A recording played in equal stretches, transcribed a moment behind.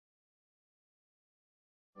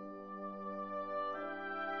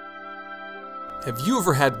Have you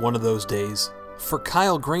ever had one of those days? For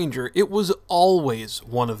Kyle Granger, it was always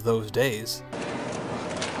one of those days.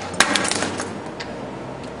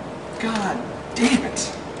 God damn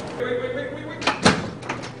it!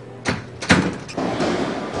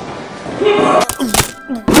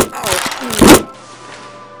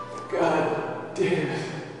 God damn it.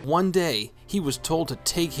 One day, he was told to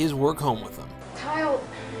take his work home with him. Kyle,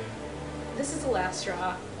 this is the last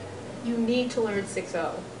straw. You need to learn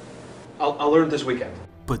 6.0. I'll learn this weekend.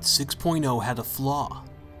 But 6.0 had a flaw.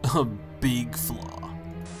 A big flaw.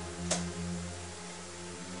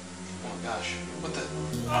 Oh gosh, what the...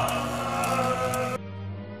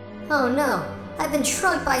 Oh no, I've been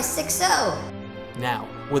shrunk by 6.0. Now,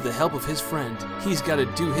 with the help of his friend, he's got to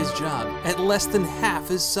do his job at less than half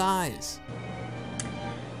his size.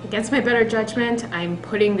 Against my better judgment, I'm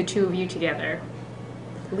putting the two of you together.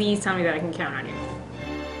 Please tell me that I can count on you.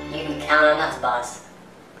 You can count on us, boss.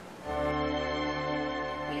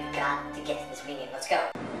 We've got to get to this meeting. Let's go.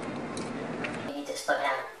 You need to slow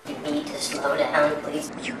down. You need to slow down,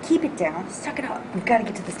 please. You keep it down. Suck it up. We've got to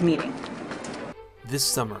get to this meeting. This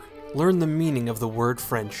summer, learn the meaning of the word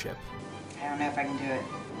friendship. I don't know if I can do it.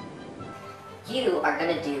 You are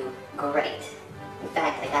gonna do great. In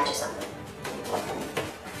fact, I got you something.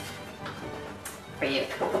 For you.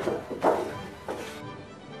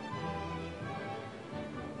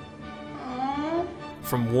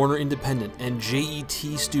 From Warner Independent and JET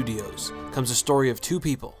Studios comes a story of two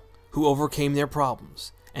people who overcame their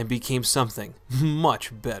problems and became something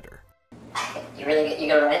much better. You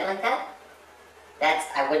gonna write it like that?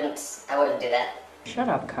 I wouldn't do that. Shut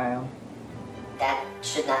up, Kyle. That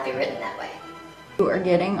should not be written that way. You are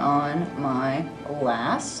getting on my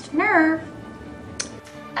last nerve.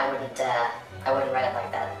 I wouldn't write it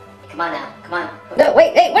like that. Come on now, come on. No,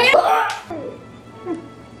 wait!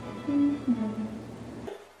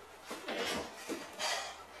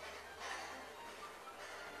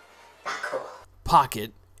 Not cool.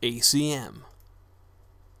 Pocket ACM.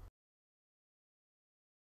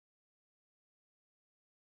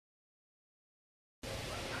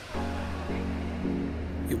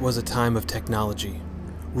 It was a time of technology,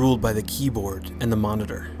 ruled by the keyboard and the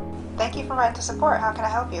monitor. Thank you for Rent to Support. How can I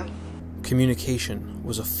help you? Communication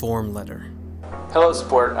was a form letter. Hello,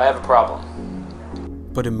 support. I have a problem.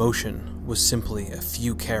 But emotion was simply a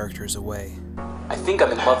few characters away. I think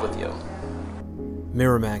I'm in love with you.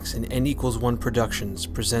 Miramax and N=1 Productions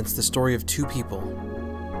presents the story of two people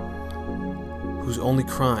whose only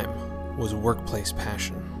crime was workplace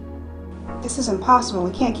passion. This is impossible.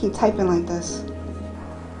 We can't keep typing like this.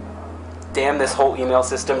 Damn this whole email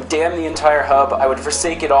system. Damn the entire hub. I would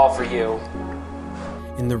forsake it all for you.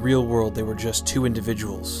 In the real world, they were just two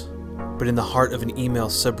individuals, but in the heart of an email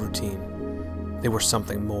subroutine, they were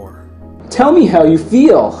something more. Tell me how you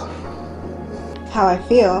feel. How I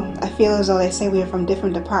feel as though they say we are from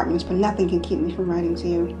different departments, but nothing can keep me from writing to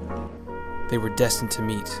you. They were destined to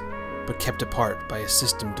meet, but kept apart by a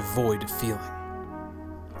system devoid of feeling.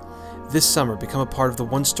 This summer, become a part of the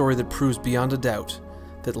one story that proves beyond a doubt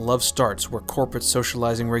that love starts where corporate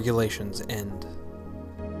socializing regulations end.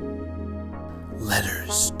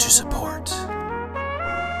 Letters to Support.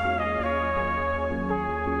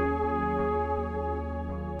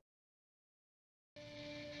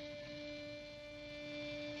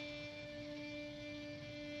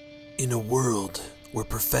 In a world where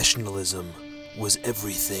professionalism was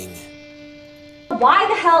everything. Why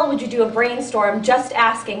the hell would you do a brainstorm just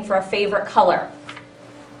asking for a favorite color?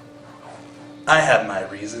 I have my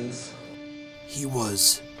reasons. He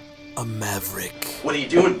was a maverick. What are you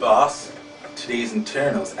doing, boss? Today's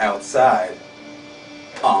internal's outside.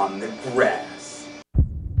 On the grass.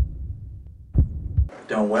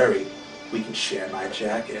 Don't worry, we can share my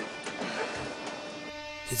jacket.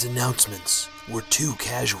 His announcements were too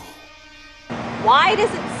casual. Why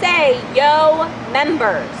does it say, yo,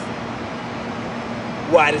 members?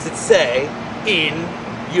 Why does it say, in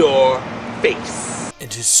your face?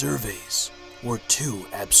 And his surveys were too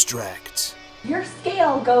abstract. Your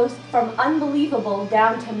scale goes from unbelievable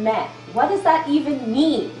down to meh. What does that even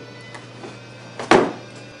mean?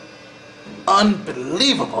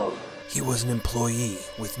 Unbelievable! He was an employee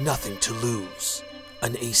with nothing to lose.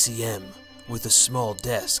 An ACM with a small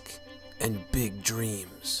desk and big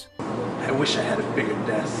dreams. I wish I had a bigger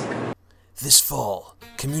desk. This fall,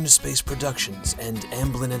 Communispace Productions and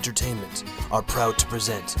Amblin Entertainment are proud to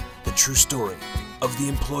present the true story of the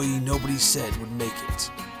employee nobody said would make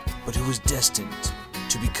it, but who was destined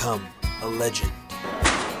to become a legend.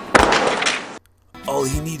 All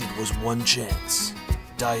he needed was one chance.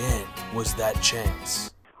 Diane was that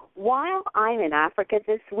chance. while I'm in Africa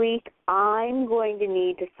this week, I'm going to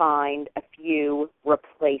need to find a few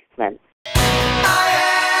replacements. I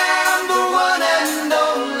am the one and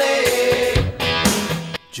only.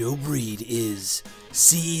 Joe Breed is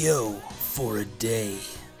CEO for a day.